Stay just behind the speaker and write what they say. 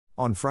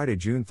On Friday,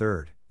 June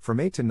 3rd,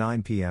 from 8 to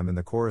 9 p.m. in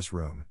the Chorus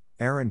Room,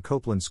 Aaron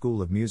Copland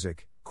School of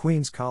Music,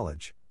 Queens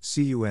College,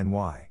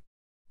 CUNY.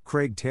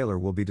 Craig Taylor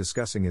will be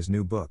discussing his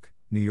new book,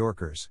 New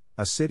Yorkers,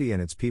 A City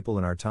and Its People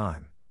in Our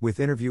Time, with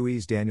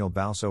interviewees Daniel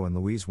Balso and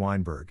Louise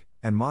Weinberg,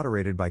 and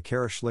moderated by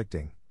Kara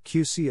Schlichting,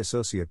 QC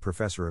Associate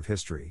Professor of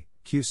History,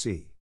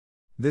 QC.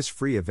 This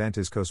free event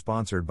is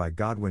co-sponsored by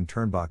Godwin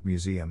Turnbach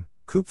Museum,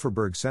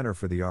 Kupferberg Center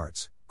for the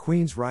Arts,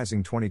 Queens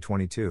Rising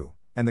 2022,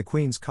 and the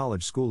Queens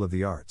College School of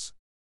the Arts.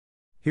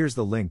 Here's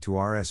the link to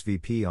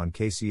RSVP on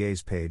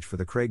KCA's page for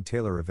the Craig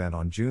Taylor event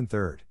on June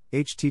 3rd,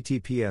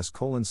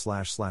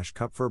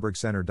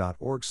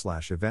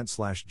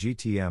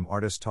 https://kupferbergcenter.org/event/GTM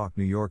Artist Talk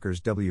New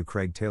Yorkers W.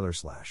 Craig Taylor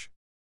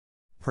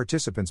 /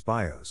 Participants'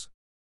 bios.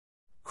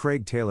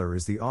 Craig Taylor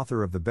is the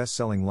author of the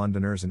best-selling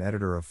Londoners and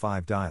editor of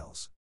Five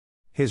Dials.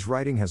 His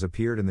writing has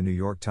appeared in the New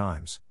York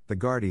Times, The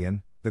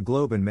Guardian, The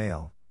Globe and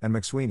Mail, and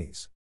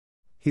McSweeney's.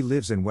 He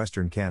lives in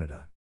Western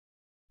Canada.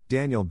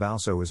 Daniel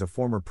Balso is a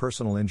former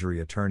personal injury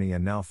attorney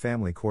and now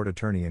family court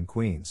attorney in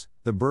Queens,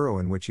 the borough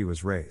in which he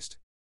was raised.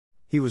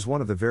 He was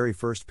one of the very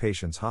first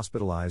patients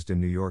hospitalized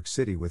in New York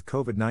City with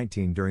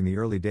COVID-19 during the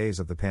early days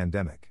of the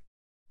pandemic.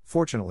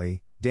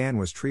 Fortunately, Dan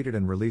was treated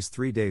and released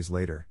 3 days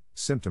later,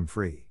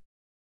 symptom-free.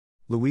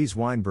 Louise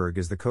Weinberg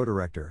is the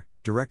co-director,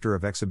 director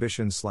of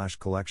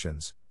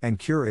exhibitions/collections, and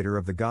curator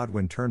of the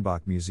Godwin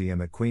Turnbach Museum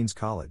at Queens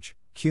College,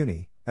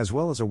 CUNY, as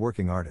well as a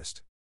working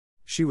artist.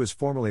 She was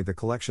formerly the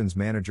collections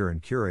manager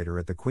and curator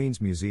at the Queens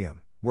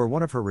Museum, where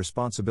one of her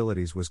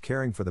responsibilities was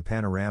caring for the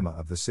panorama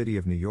of the City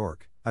of New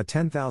York, a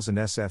 10,000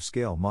 SF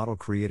scale model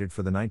created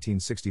for the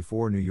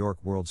 1964 New York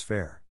World's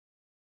Fair.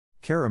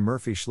 Kara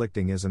Murphy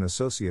Schlichting is an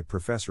associate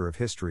professor of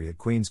history at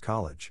Queens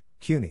College,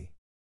 CUNY.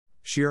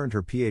 She earned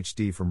her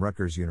PhD from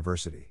Rutgers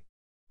University.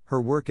 Her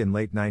work in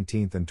late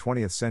 19th and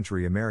 20th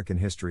century American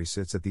history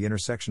sits at the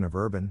intersection of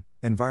urban,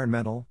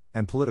 environmental,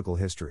 and political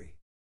history.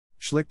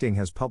 Schlichting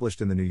has published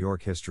in the New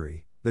York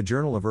History, the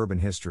Journal of Urban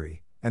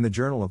History, and the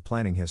Journal of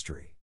Planning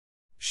History.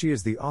 She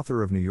is the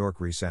author of New York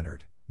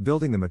Recentered,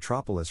 Building the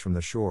Metropolis from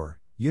the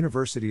Shore,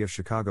 University of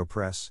Chicago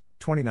Press,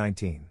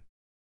 2019.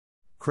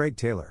 Craig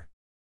Taylor.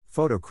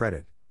 Photo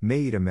credit,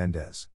 Maida Mendez.